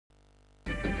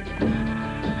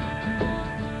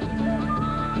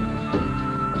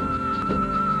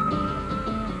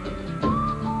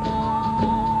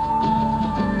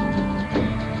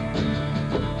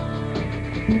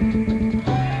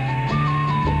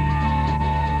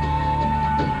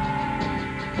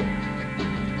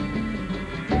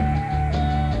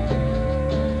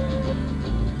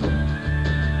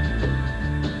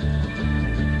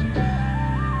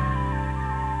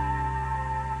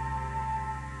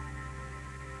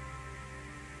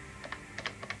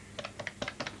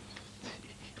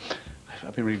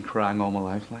I've been reading Kerrang all my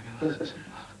life. Like.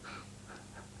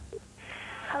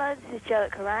 Hello, this is Jo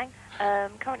at Kerrang.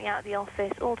 Currently out of the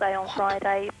office all day on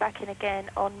Friday, back in again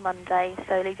on Monday.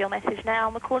 So leave your message now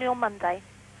and we'll call you on Monday.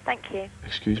 Thank you.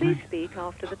 Excuse me? Please speak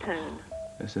after the tone.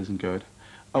 This isn't good.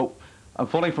 Oh, I'm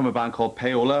phoning from a band called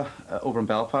Payola over in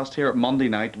Belfast here. Monday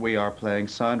night we are playing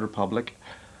Sound Republic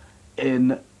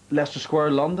in Leicester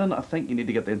Square, London. I think you need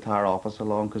to get the entire office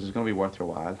along because it's going to be worth your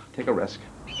while. Take a risk.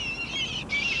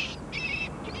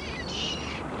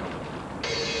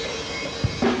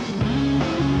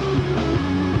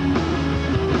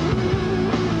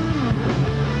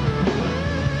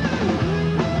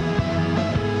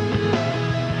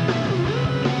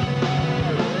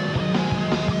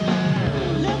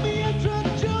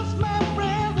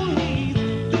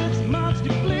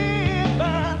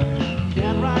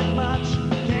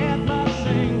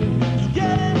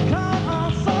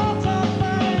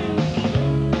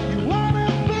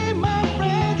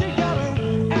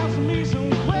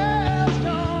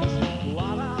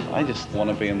 I just want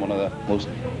to be in one of the most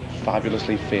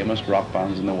fabulously famous rock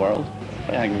bands in the world.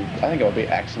 I think it would be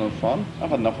excellent fun. I've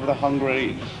had enough of the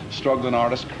hungry, struggling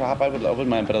artist crap. I wouldn't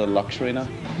mind a bit of the luxury now.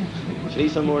 Should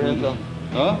eat some more then, Phil?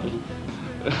 Huh?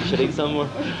 Should eat some more?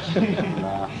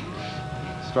 Nah.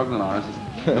 Struggling artists,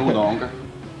 no longer.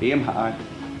 Aim high.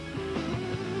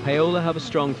 Payola have a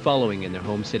strong following in their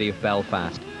home city of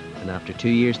Belfast, and after 2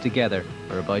 years together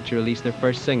are about to release their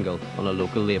first single on a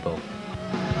local label.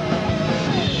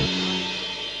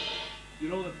 You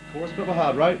know the chorus bit I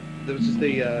had, right? There was just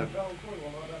the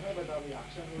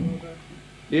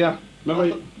yeah,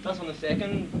 remember? That's on the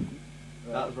second.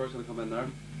 That verse gonna come in there.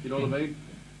 You know what I mean?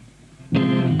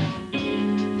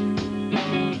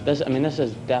 This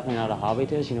is definitely not a hobby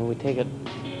to us. You know, we take it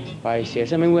very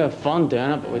seriously. I mean, we have fun doing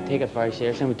it, but we take it very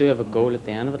seriously. And we do have a goal at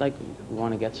the end of it, like we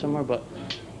want to get somewhere. But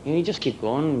you know, you just keep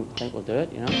going and think we'll do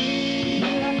it. You know.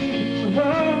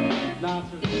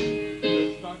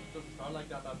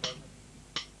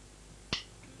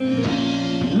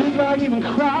 Look like you've been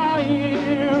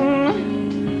crying.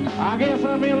 I guess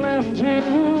I've been left too.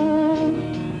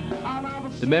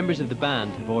 The members of the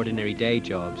band have ordinary day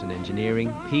jobs in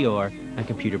engineering, PR and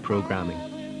computer programming,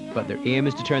 but their aim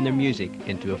is to turn their music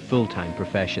into a full-time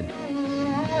profession.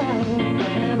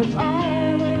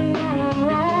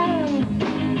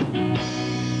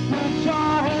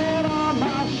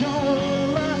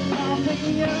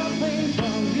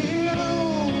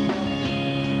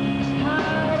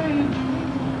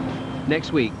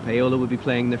 Next week, Payola will be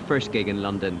playing their first gig in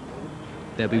London.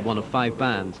 They'll be one of 5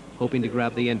 bands hoping to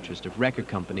grab the interest of record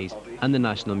companies and the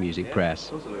national music press.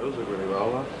 Those look really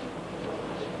well.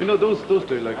 You know, those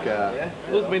do look.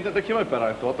 Those, I mean, they came out better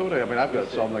than I thought they would. I mean, I've got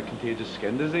some like contagious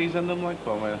skin disease in them, like,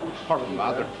 but I mean, apart from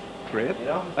that, they're great.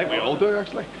 I think we all do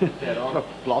actually.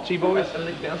 Blotchy boys.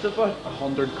 Expensive, but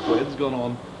 100 quid's going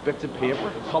on bits of paper,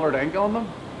 coloured ink on them.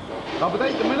 No, but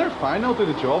I mean, they're fine. They'll do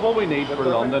the job. All we need for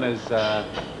London is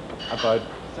about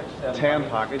 10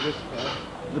 packages.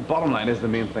 The bottom line is the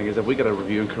main thing is if we get a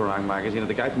review in Kerrang magazine, if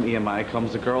the guy from EMI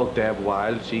comes, the girl Deb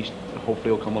Wild, she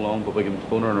hopefully will come along, but we can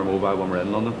phone her on her mobile when we're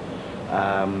in London.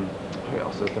 Who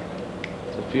else is there?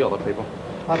 There's a few other people.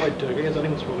 How about Dougie? Has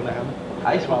anyone spoken to him?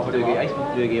 I spoke to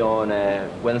Dougie on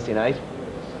Wednesday night,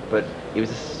 but he was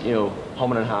just, you know,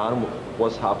 humming and hawing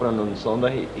what's happening on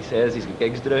Sunday. He says he's got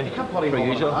gigs to do. You can't put him per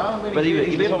usual. But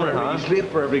he's late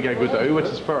for every gig we do, which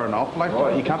is fair enough. Like,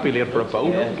 you can't be late for a boat.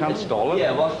 You can't stall it.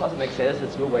 Yeah, well, that's what Nick says.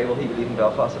 It's no way will he be leaving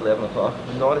Belfast at 11 o'clock.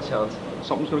 Not a chance.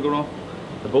 Something's going to go wrong.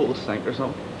 The boat will sink or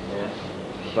something. Yeah.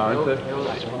 Bound to.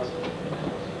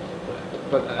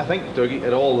 But I think Dougie,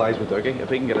 it all lies with Dougie. If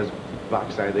he can get his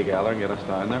backside together and get us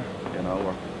down there, you know,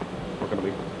 we're going to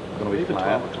be flying.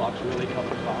 12 o'clock's really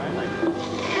coming by.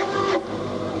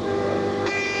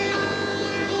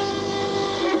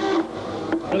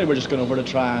 Really, we're just going over to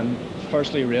try and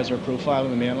firstly raise our profile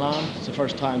in the mainland. It's the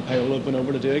first time Payola have been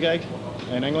over to do a gig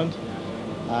in England.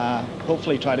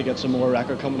 Hopefully try to get some more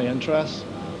record company interest.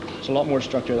 There's a lot more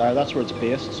structure there. That's where it's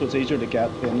based, so it's easier to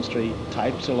get the industry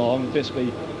types along.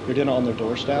 Basically, you're doing it on their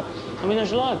doorstep. I mean,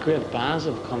 there's a lot of great bands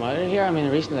that have come out of here. I mean,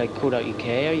 recently like Code.uk,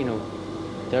 you know,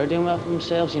 they're doing well for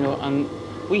themselves, you know, and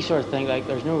we sort of think like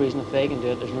there's no reason if they can do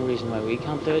it, there's no reason why we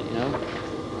can't do it, you know.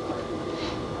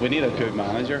 We need a good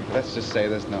manager, let's just say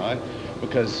this now,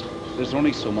 because there's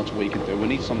only so much we can do. We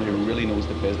need somebody who really knows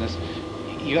the business.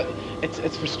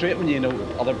 It's frustrating when you know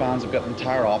other bands have got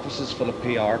entire offices full of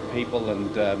PR people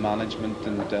and management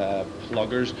and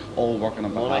pluggers all working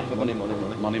on behalf of them.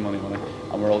 Money.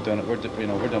 And we're all doing it. We're doing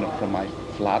it from my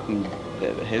flat and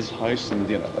his house, and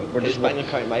you know, we're His just bank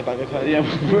account, my bank account. Yeah,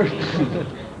 we're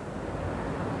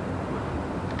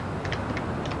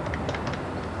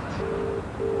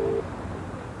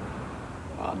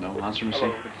answer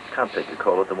machine. Can't take a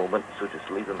call at the moment, so just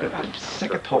leave a message. I'm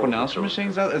sick of talking to answer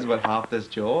machines. That is about half this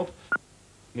job. I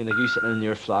mean, like you sitting in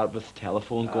your flat with the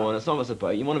telephone going, it's not what it's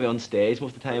about. You want to be on stage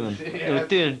most of the time and you know,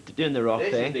 doing the rock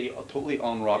This thing. is the totally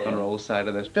on rock and roll side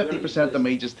of this. 50% of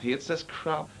me just hates this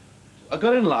crap. I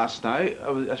got in last night.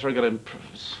 I got in.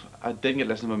 I didn't get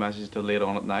listened to my message till late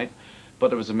on at night, but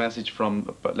there was a message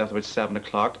from left about 7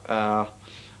 o'clock.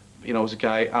 You know, it was a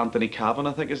guy, Anthony Cavan,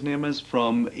 I think his name is,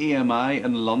 from EMI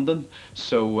in London.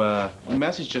 So the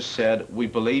message just said, we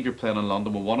believe you're playing in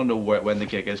London. We want to know when the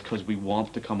gig is because we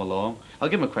want to come along. I'll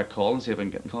give him a quick call and see if I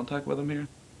can get in contact with him here.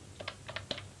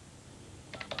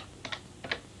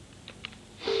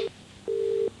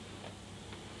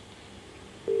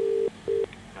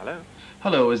 Hello?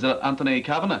 Hello, is that Anthony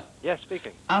Kavanagh? Yes,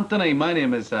 speaking. Anthony, my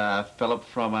name is Philip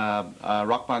from a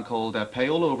rock band called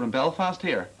Payola over in Belfast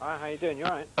here. Hi, how you doing? You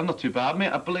alright? I'm not too bad,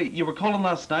 mate. I believe you were calling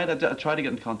last night. I tried to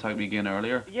get in contact with you again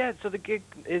earlier. Yeah, so the gig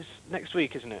is next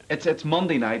week, isn't it? It's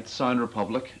Monday night, Sound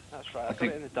Republic. That's right, I've got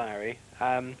it in the diary.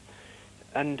 And,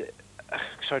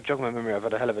 sorry, jog my memory, I've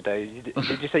had a hell of a day.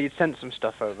 Did you say you'd sent some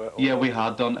stuff over? Or... Yeah, we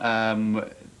had done.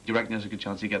 Do you reckon there's a good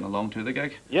chance of you getting along to the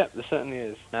gig? Yeah, there certainly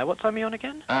is. Now, what time are you on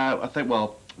again? I think,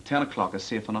 well, 10 o'clock is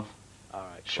safe enough. Alright.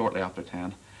 Cool. Shortly after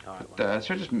 10. Alright, But,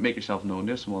 sure, just make yourself known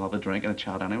to us and we'll have a drink and a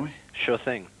chat anyway. Sure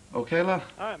thing. Okay, lad?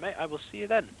 Alright, mate, I will see you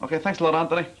then. Okay, thanks a lot,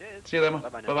 Anthony. Cheers. See you then, man.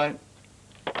 Bye-bye now.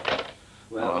 Bye-bye.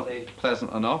 Well,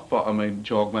 pleasant enough, but I mean,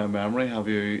 jog my memory. Have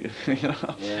you, you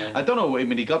know? Yeah. I don't know. I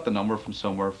mean, he got the number from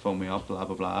somewhere, phoned me up, blah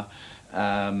blah blah.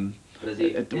 But is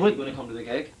he going to come to the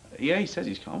gig? Yeah, he says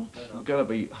he's coming. We've got to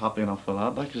be happy enough for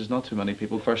that, like, 'cause there's not too many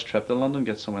people. First trip to London,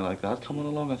 get somewhere like that coming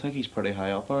along. I think he's pretty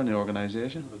high up there in the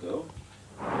organisation. Have a go.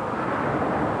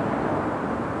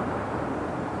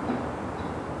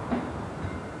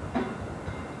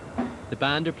 The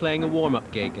band are playing a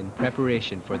warm-up gig in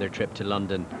preparation for their trip to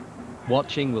London.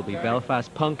 Watching will be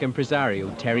Belfast punk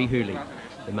impresario Terry Hooley,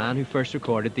 the man who first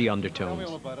recorded The Undertones.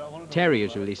 Terry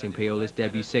is releasing Payola's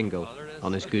debut single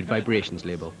on his Good Vibrations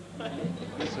label.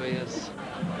 So he is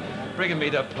bringing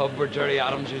me to a pub where Jerry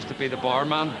Adams used to be the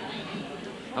barman.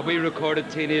 And we recorded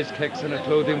Teenage Kicks in a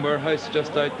clothing warehouse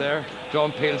just out there.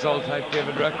 John Peel's all-time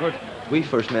favourite record. We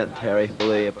first met Terry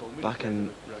back in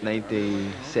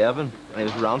 '97, and he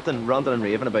was ranting and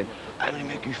raving about, I'm going to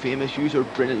make you famous, you're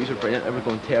brilliant, and we're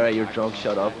going, Terry, you're drunk,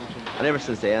 shut up. And ever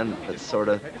since then, it's sort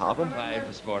of happened. Five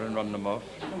this morning, running them off.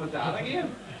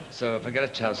 So if I get a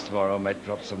chance tomorrow, I might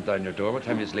drop some down your door. What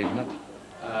time are you leaving it?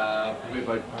 Maybe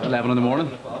about 11 in the morning.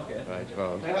 Right,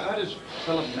 well. I just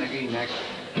Philip Neggy next.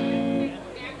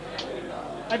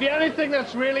 Have you anything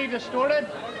that's really distorted?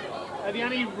 Have you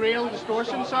any real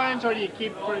distortion sounds, or do you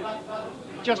keep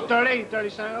just dirty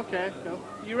sound? Okay, go.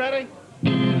 You ready?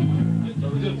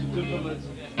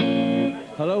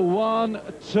 Hello, 1,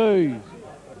 2.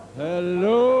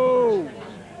 Hello.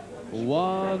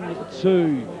 1,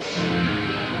 2.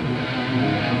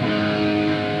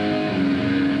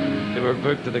 They were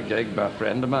booked at a gig by a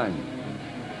friend of mine.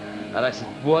 And I said,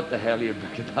 what the hell are you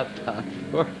booking that band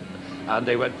for? And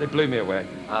they blew me away.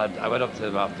 And I went up to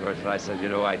them afterwards and I said, you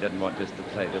know, I didn't want just to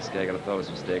play this gig and I thought it was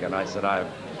a mistake. And I said, I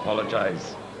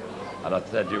apologise. And I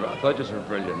said, I thought you were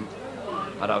brilliant.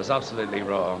 And I was absolutely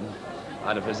wrong.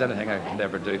 And if there's anything I can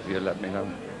ever do for you, let me know.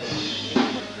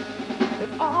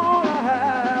 And all I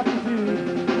have to do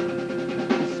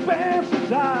is spend some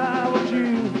time with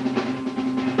you,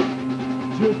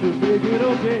 just to make it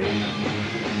okay.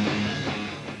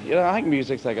 You know, I think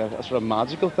music's like a sort of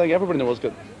magical thing. Everybody knows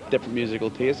got different musical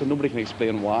tastes and nobody can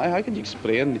explain why. How can you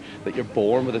explain that you're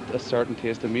born with a certain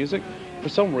taste in music? For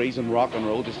some reason, rock and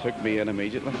roll just hooked me in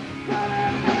immediately.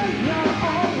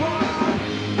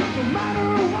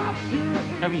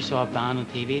 Whenever you saw a band on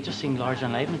TV, it just seemed larger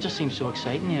than life, and it just seemed so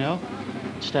exciting, you know.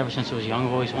 Just ever since I was young,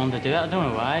 I've always wanted to do it. I don't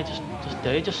know why, I just do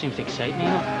it. It just seems exciting, you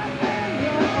know.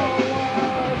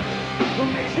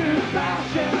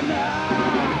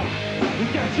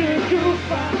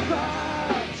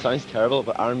 It sounds terrible,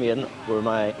 but Iron Maiden were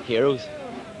my heroes.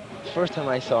 The first time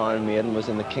I saw Iron Maiden was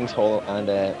in the King's Hall, and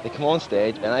they come on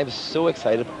stage, and I was so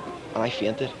excited, and I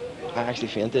fainted. I actually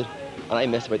fainted, and I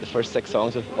missed about the first 6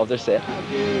 songs of their set.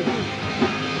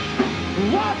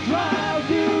 What drives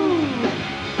you?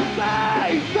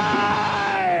 Say.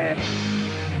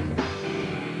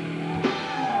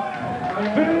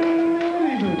 Good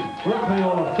evening. We're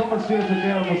Payola. Come and see us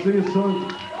again. We'll see you soon.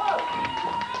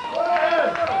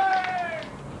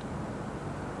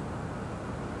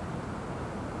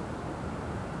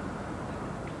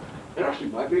 There actually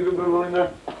might be a good bit of running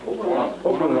there.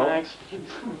 Open it up. Thanks.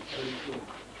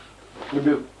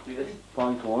 Maybe a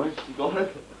fine coin. You got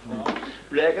it?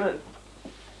 Breaking it.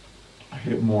 I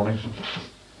hate mornings.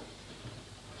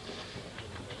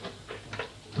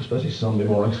 Especially Sunday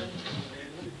mornings.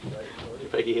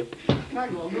 Big ape.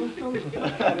 Hang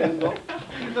on,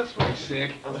 that's my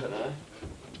sake.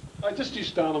 I just do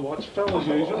stand and watch film as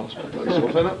usual.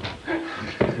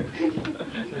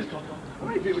 How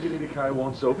many people do you need to carry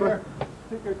one sofa?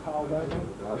 Take your towel down.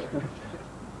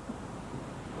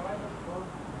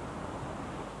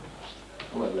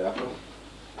 I went left.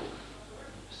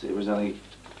 See if there's any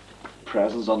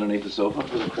presents underneath the sofa.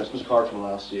 There's a Christmas card from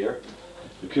last year.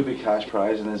 There could be cash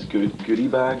prize in this goodie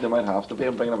bag. There might have to be.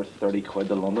 I'm bringing over 30 quid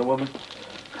to London with me.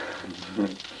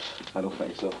 I don't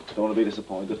think so. Don't want to be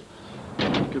disappointed.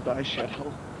 Goodbye,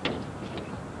 shithole.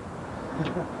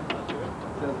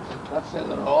 That says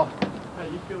it all. How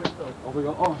you feeling, Phil? Oh, we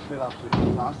go. Oh, I feel absolutely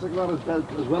fantastic, man.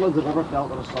 As well as I've ever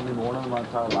felt on a Sunday morning in my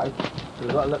entire life. So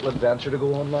we've got a little adventure to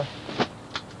go on now.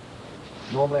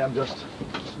 Normally I'm just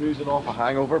snoozing off a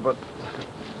hangover, but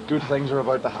good things are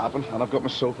about to happen, and I've got my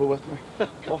sofa with me.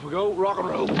 Off we go, rock and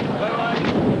roll. Bye-bye.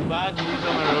 Bad news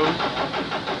on the road.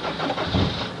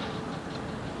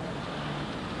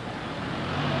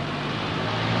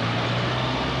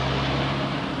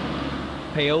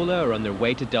 Payola are on their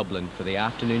way to Dublin for the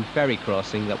afternoon ferry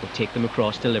crossing that will take them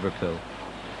across to Liverpool.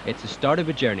 It's the start of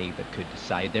a journey that could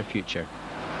decide their future.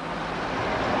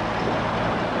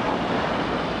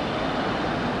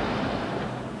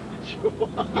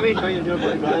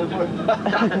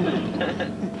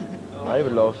 I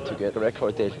would love to get a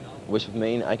record deal, which would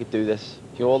mean I could do this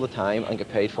here all the time and get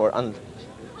paid for it. And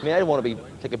I mean, I don't want to be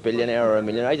like a billionaire or a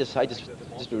millionaire. I just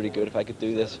be really good if I could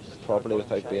do this properly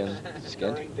without being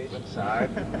skint.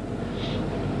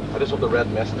 I just want the red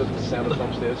mist to descend at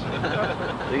some stage.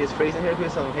 Do you get freezing here?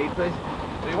 Please, some heat, please.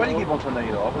 Why do you keep on turning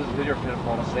it off? Is it because you're afraid of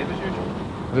falling asleep as usual?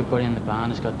 Everybody in the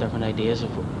band has got different ideas of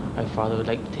how far they would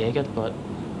like to take it, but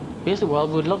basically, well,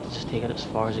 we'd love to just take it as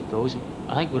far as it goes.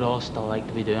 I think we'd all still like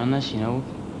to be doing this, you know,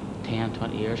 10,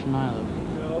 20 years from now.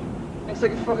 It's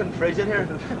like a fucking fridge in here. Is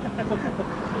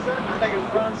that like in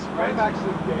France? I'm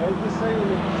actually dead, you say?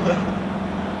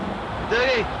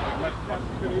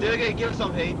 Dougie, give us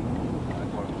some heat.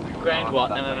 Grind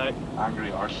what in and out?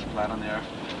 Angry arse playing on the air.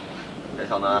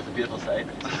 It's on that's a beautiful sight.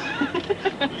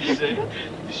 You see?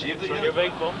 You shaved it From your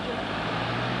big bum.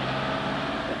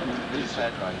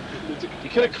 You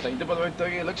could have cleaned it, by the way,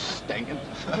 Dougie. It looks stinking.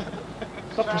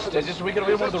 It's not prestigious. We would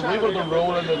have the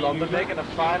roll into London, making a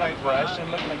fine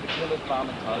impression, looking like the coolest band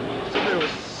in town. There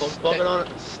was bucket on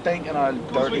it. Stinking out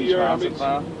dirty transit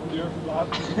van. You're flat.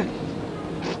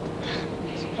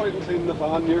 It's quite clean the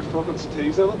van, you're fucking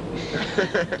teas in it.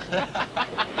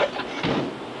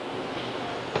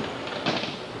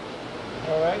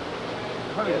 Alright.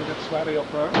 How do you get sweaty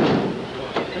up there?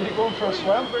 Are you going for a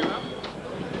swim?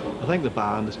 I think the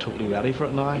band is totally ready for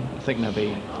it now. I think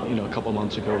maybe, you know, a couple of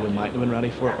months ago we might have been ready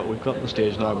for it, but we've got to the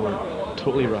stage now where we're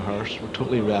totally rehearsed, we're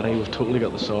totally ready, we've totally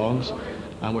got the songs,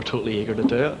 and we're totally eager to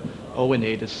do it. All we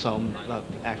need is that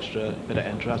extra bit of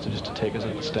interest just to take us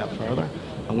a step further,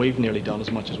 and we've nearly done as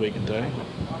much as we can do.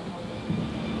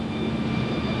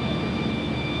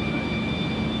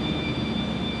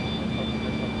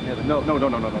 No.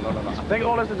 I think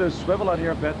all I have to do is swivel out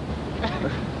here a bit.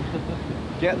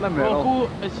 Get in the middle. Well,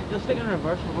 let's take it in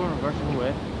reverse. We're going reverse the whole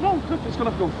way. No, it's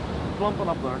going to go plumping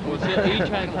up there. Are you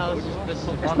trying to tell us this is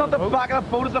the front It's not of the the boat? back of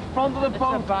the boat, it's the front of the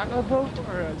boat. It's the back of the boat?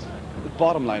 The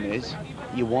bottom line is,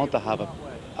 you want to have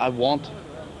I want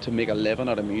to make a living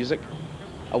out of music.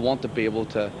 I want to be able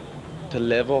to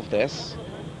live off this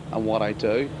and what I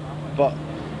do. But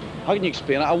how can you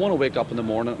explain it? I want to wake up in the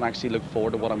morning and actually look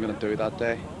forward to what I'm going to do that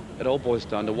day. It all boils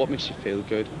down to what makes you feel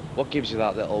good, what gives you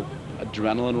that little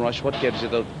adrenaline rush, what gives you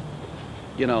the,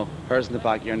 you know, hairs in the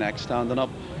back of your neck standing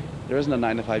up. There isn't a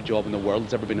 9-to-5 job in the world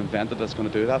that's ever been invented that's going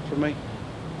to do that for me.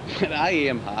 And I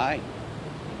aim high,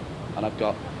 and I've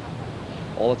got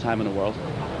all the time in the world.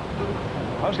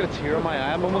 I was going to tear in my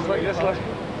eye moments like this. Like.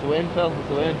 It's the wind, Phil, it's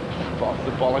the wind.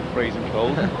 The bollock freezing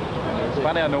cold. It's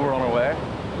funny, I know we're on our way.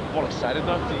 I'm all excited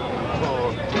now.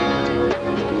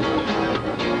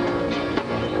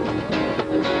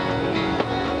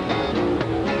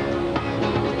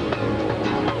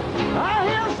 I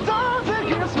hear storms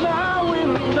against my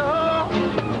window,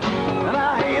 and I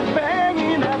hate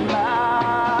banging at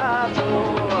my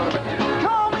door.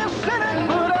 Call me cynic,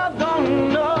 but I don't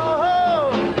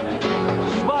know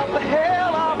just what the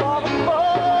hell I'm all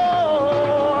for.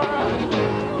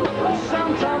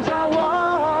 Sometimes I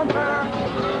wonder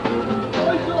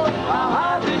how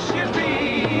hard this should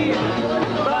be.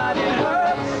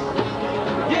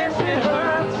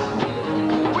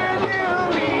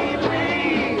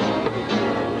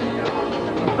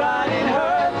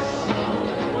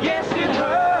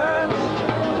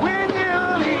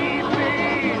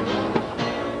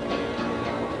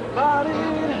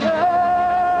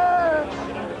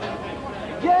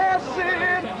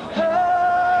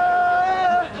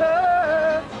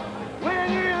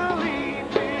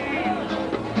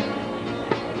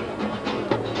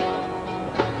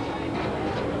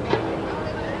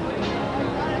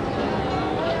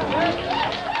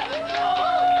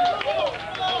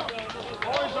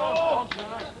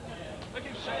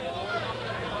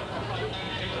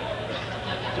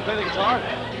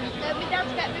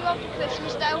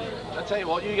 I tell you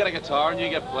what, you get a guitar and you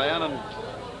get playing, and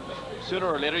sooner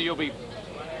or later you'll be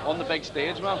on the big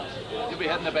stage, man. You'll be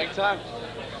hitting the big time.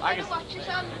 I can watch us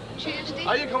on Tuesday.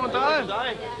 Are you coming down?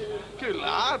 Good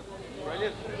lad.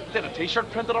 Brilliant. Did a t-shirt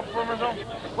printed up for him or something?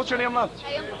 What's your name, lad?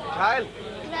 Kyle.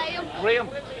 Graham.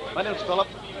 My name's Philip.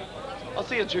 I'll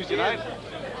see you Tuesday night.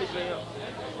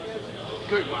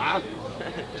 Good man.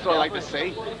 That's what I like to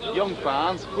see. Young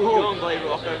fans. Young boy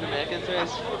rocker in the making, so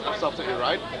that's absolutely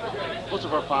right. Most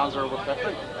of our fans are over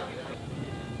 50.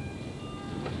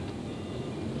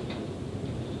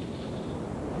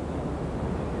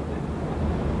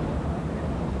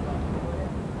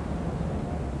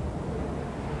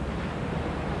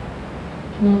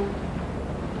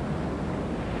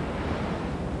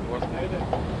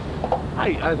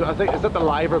 I think, is that the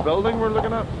Liver building we're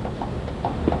looking at?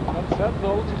 That's it,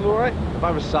 no, it's all right. If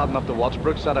I was sad enough to watch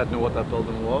Brookside, I'd know what that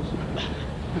building was.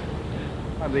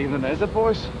 And the evening is it,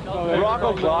 boys? Rock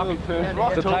o'clock. It's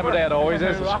the time of day it always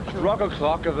is. It's rock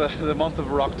o'clock of the month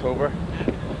of October.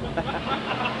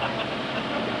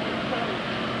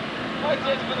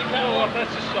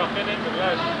 That's just shocking, isn't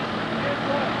it?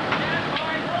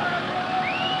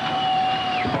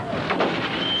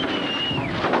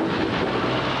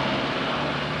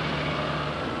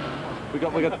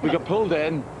 We got pulled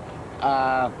in. They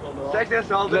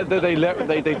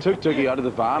took Dougie out of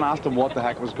the van, asked him what the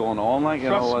heck was going on, like, you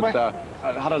know, and I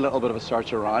had a little bit of a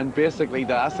search around. Basically,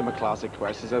 they asked him a classic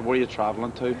question. They said, "Where are you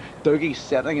travelling to?" Dougie's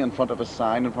sitting in front of a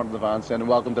sign in front of the van saying,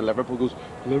 "Welcome to Liverpool." Goes,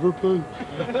 "Liverpool?"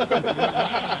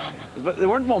 But they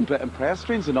weren't one bit impressed.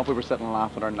 Strangely enough, we were sitting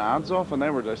laughing our nads off, and they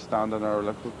were just standing there,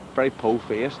 like, very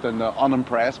po-faced and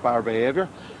unimpressed by our behaviour.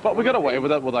 But we got away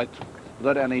with it without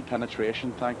any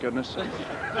penetration, thank goodness.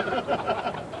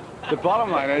 The bottom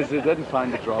line is they didn't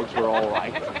find the drugs were all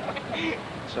right.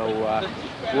 So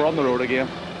we're on the road again.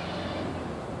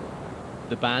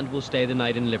 The band will stay the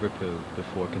night in Liverpool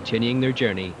before continuing their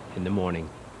journey in the morning.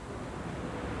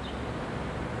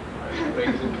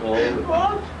 Freezing cold.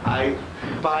 What?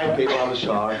 5 people have a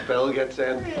shower. Phil gets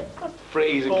in.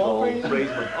 Freezing cold.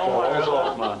 Freezing my balls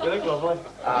off, man. You look lovely.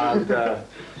 And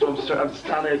so I'm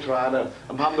standing here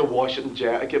I'm having to wash it in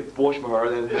jet. I keep washing my hair,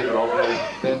 then take it off,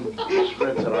 then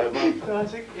rinse it out, man.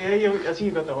 Yeah, I see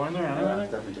you got the horn there anyway.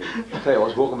 I tell you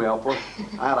what's woken me up for.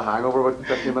 I had a hangover about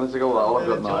 15 minutes ago. All I've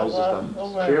got now is just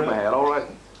cleared my head, all right.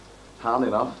 Handy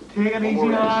enough. Take it easy,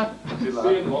 lad. See you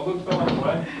in London, Phil.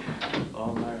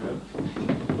 Oh my God.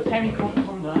 What time you come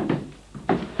down?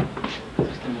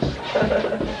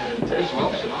 Cheers,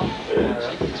 man.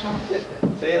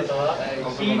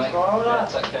 See you tomorrow, lad.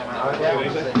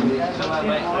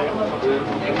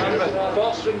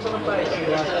 Four strings on the bass.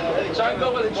 Try and go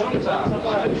where the drums are.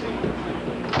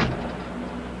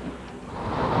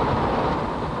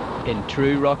 In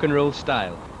true rock and roll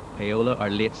style, Payola are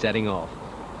late setting off,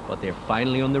 but they're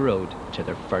finally on the road to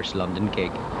their first London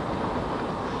gig.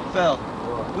 Phil,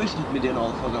 we should be doing all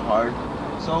the fucking hard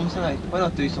songs tonight. Why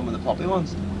not do some of the poppy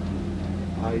ones?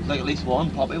 Like at least one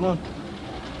poppy one.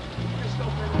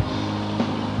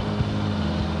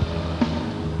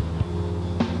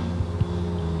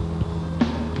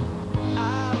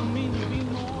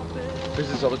 Who's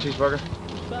this other cheeseburger?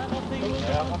 I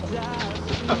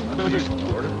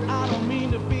don't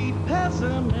mean to be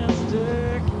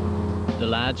pessimistic. The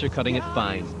lads are cutting it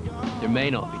fine. There may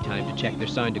not be time to check their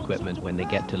sound equipment when they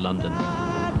get to London. We're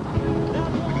going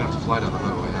to have to fly down the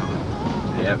motorway now.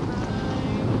 Yeah.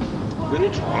 We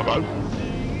need to talk about.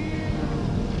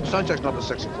 Sound check's not at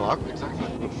 6 o'clock.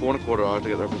 Exactly. 4 1/4 hours to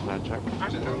get there for sound check.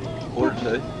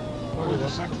 1:45.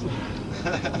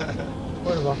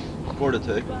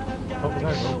 1:45.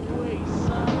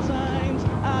 Sometimes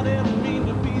I didn't mean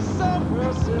to be so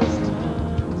persistent,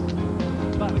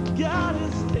 but I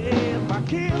gotta stay my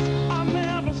kiss. I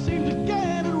never seem to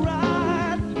get it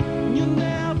right. You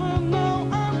never know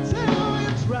until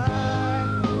you try,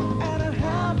 and it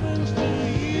happens to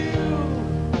you.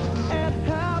 It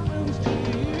happens to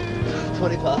you.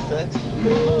 20 past 6. I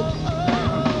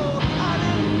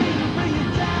didn't mean to bring you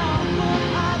down, but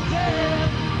I did.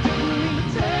 Didn't mean to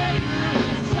take you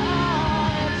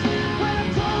aside. When I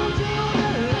told you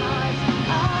the lies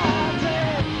I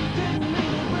did. Didn't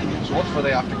mean to bring you So what's for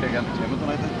the after gig entertainment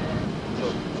tonight then?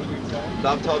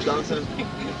 Laptop dancing.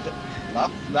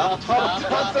 Laptop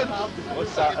dancing?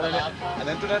 What's that? An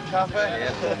internet cafe?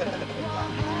 Yeah.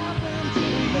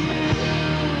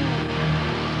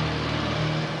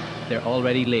 They're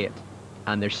already late,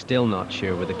 and they're still not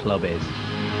sure where the club is.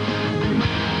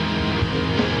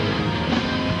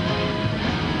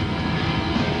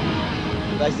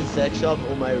 Nice and sex shop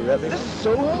on my ribbon. This is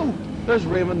Soho. There's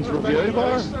Raymond's Review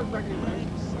Bar.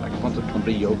 bunch of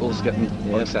country yokels getting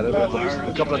excited about it.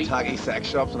 A couple of taggy sex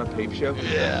shops and a peep show.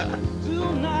 Yeah.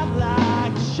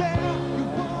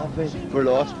 We're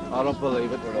lost. I don't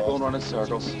believe it. We're going around in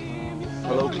circles.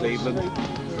 Hello, Cleveland.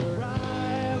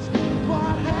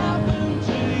 What happened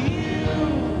to you?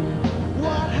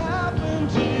 What happened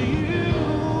to you?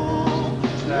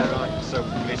 Right, so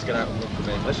let's get out and look for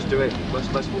me. Let's just do it. Let's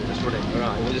run it.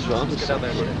 Alright, we'll just run. Let's get out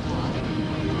there and run it.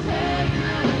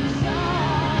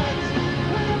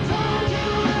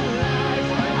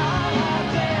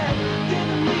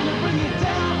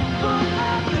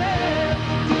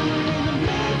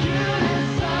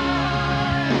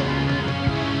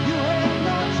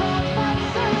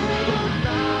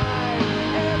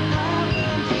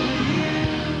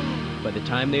 By the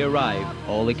time they arrive,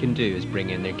 all they can do is bring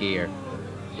in their gear.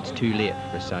 It's too late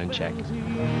for sound check.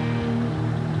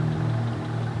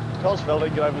 Because Phil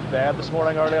didn't get out of bed this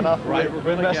morning early enough, Right,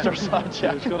 we missed our sound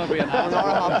check. There's going to be an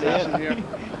hour session here.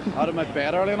 Out of my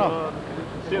bed early enough.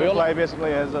 The play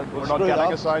basically is that we're not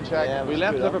getting a sound check. Yeah, we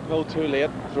left Liverpool too late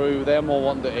through them all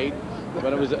wanting to eat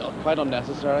when it was quite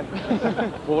unnecessary.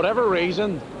 For whatever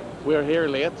reason, we're here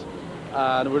late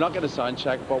and we're not getting a sound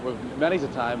check, but we've many a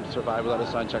time survived without a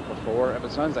sound check before. If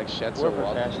it sounds like shit, so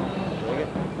what?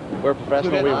 We're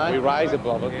professional, we rise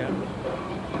above it. Yeah.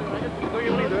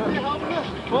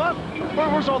 What?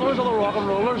 Where's all those other rock and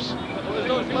rollers?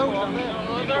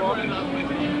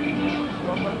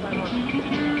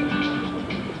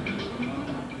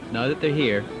 Now that they're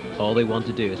here, all they want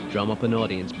to do is drum up an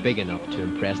audience big enough to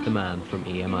impress the man from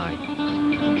EMI.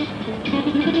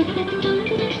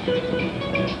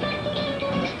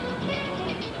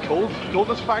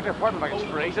 Coldness factor, apart from like it's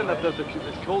freezing,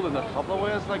 it's cold in a couple of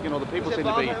ways, like, you know, the people seem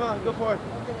to be, Go for it.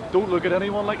 don't look at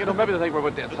anyone, like, you know, maybe they think we're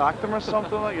about to attack them or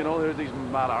something, like, you know, there's these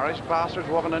mad Irish bastards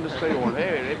walking down the street going,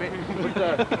 hey,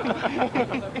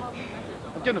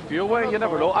 I'm getting a few away, you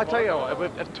never know. I tell you,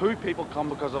 if two people come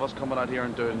because of us coming out here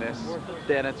and doing this,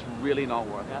 then it's really not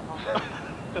worth it.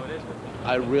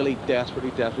 I really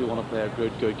desperately want to play a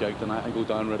good gig tonight and go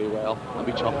down really well and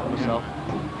be chuffed with myself.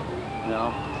 You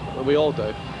know, but we all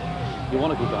do. You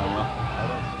want to go down well.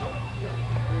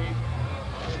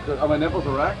 Are my nipples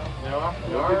erect?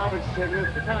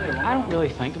 I don't really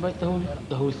think about the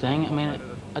whole thing. I mean,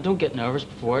 I don't get nervous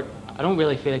before it. I don't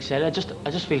really feel excited. I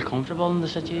just feel comfortable in the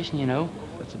situation, you know.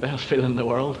 It's the best feeling in the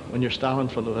world when you're standing in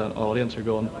front of an audience, you're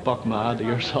going buck mad to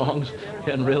your songs,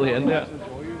 getting really into it.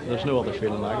 There's no other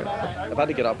feeling like it. I've had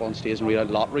to get up on stage and read out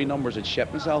lottery numbers and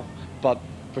shit myself, but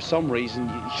for some reason,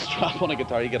 you strap on a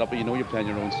guitar, you get up and you know you're playing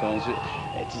your own songs.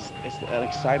 It's an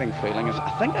exciting feeling.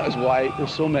 I think that is why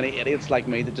there's so many idiots like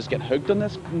me that just get hooked on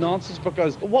this nonsense,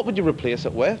 because what would you replace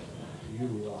it with?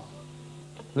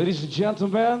 Ladies and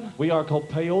gentlemen, we are called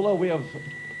Payola. We have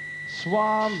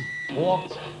swam,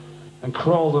 walked, and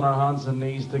crawled on our hands and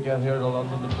knees to get here to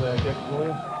London to play a gig for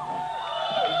you.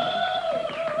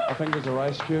 Our fingers are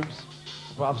ice cubes.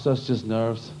 Perhaps that's just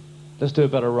nerves. Let's do a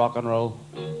bit of rock and roll.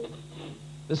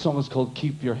 This song is called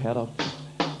Keep Your Head Up. He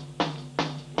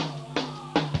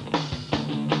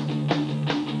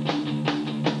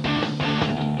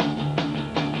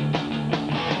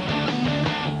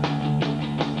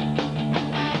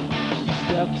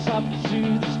steps up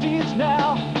to the stage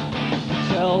now,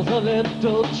 tells a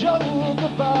little joke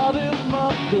about his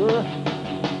mother.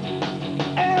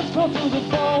 Asks her to the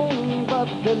phone, but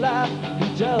they laugh. He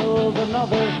tells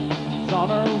another, it's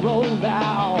on a roll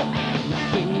now.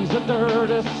 Sings a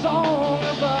dirty song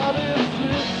about his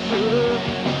sister.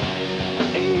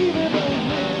 Even though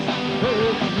he's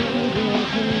moving to the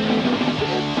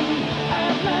city,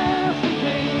 at last he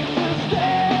came to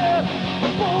stare. The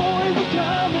boy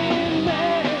becoming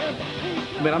mad.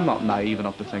 I mean, I'm not naive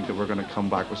enough to think that we're going to come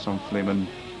back with some flaming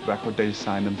record deal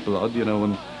signed in blood, you know,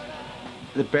 and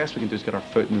the best we can do is get our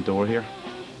foot in the door here,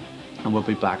 and we'll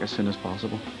be back as soon as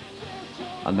possible.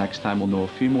 And next time we'll know a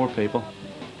few more people.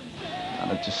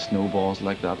 And it just snowballs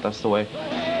like that. That's the way.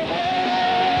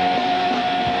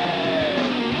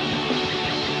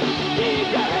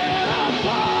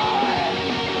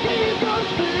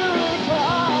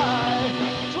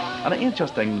 And it ain't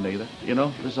just England either, you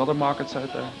know. There's other markets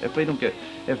out there. If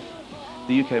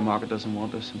the UK market doesn't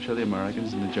want us, I'm sure the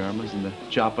Americans and the Germans and the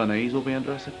Japanese will be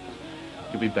interested.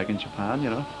 You'll be big in Japan,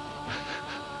 you know.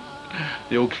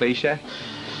 The old cliche.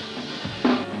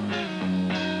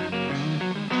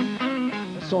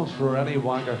 This song's for any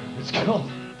wanker. It's called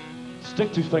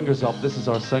Stick Two Fingers Up. This is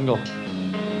our single. If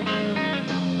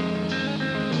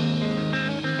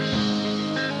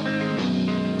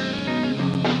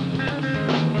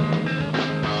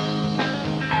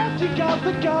you got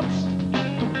the guts,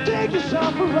 don't dig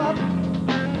yourself a rut.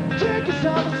 Dig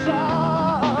yourself a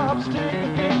sob.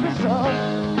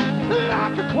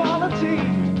 lack of quality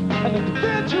and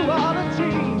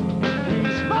individuality.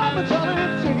 These moments are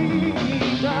empty.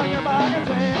 Talking back and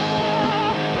saying,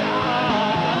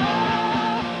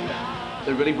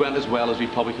 It really went as well as we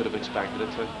probably could have expected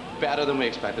it to. Better than we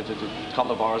expected it to a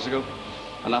couple of hours ago,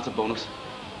 and that's a bonus.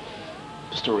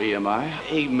 Story EMI.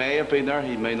 He may have been there,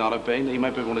 he may not have been. He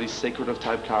might be one of these secretive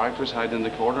type characters hiding in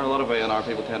the corner. A lot of A&R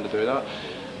people tend to do that.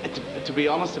 To be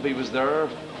honest, if he was there,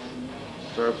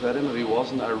 fair play to him. If he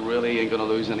wasn't, I really ain't gonna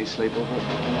lose any sleep over it.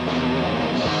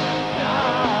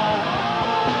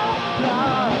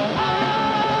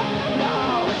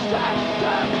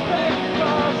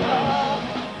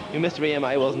 Mr.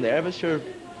 EMI wasn't there, but sure.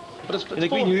 But it's like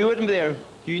we knew he wouldn't be there.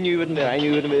 You knew he wouldn't be there. I knew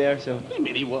he wouldn't be there. So. What do you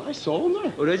mean he was? I saw him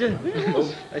there. Oh, did you? Yes.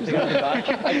 Oh, I think I'm the back.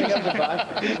 I think I'm the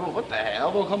back. Oh, what the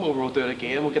hell? We'll come over. We'll do it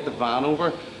again. We'll get the van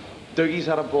over. Dougie's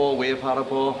had a ball. We've had a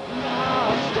ball.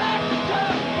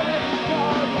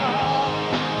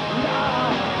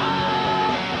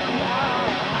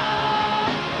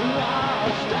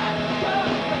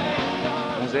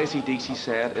 As AC/DC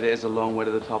said, it is a long way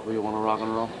to the top of You Wanna Rock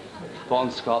and Roll. Bon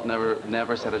Scott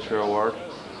never said a truer word.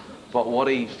 But what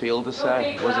he failed to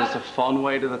say was it's a fun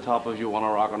way to the top of You Wanna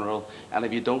Rock and Roll. And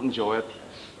if you don't enjoy it,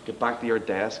 get back to your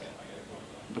desk,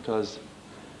 because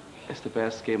it's the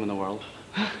best game in the world.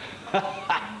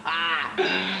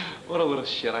 What a little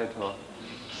shit I thought.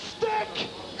 stick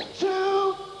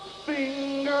to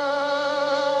fingers.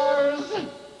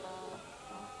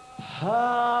 We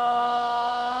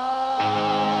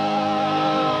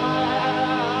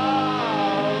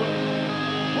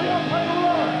are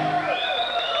Payola.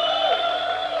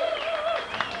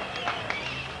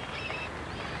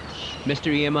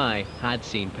 Mr. EMI had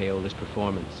seen Payola's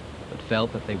performance, but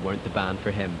felt that they weren't the band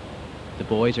for him. The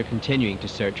boys are continuing to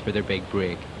search for their big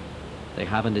break. They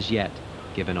haven't as yet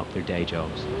given up their day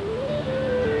jobs.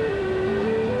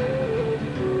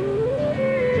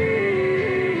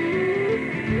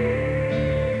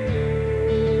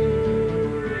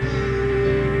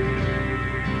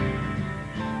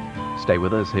 Stay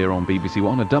with us here on BBC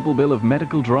One, a double bill of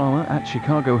medical drama at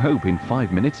Chicago Hope in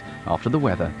 5 minutes after the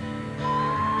weather.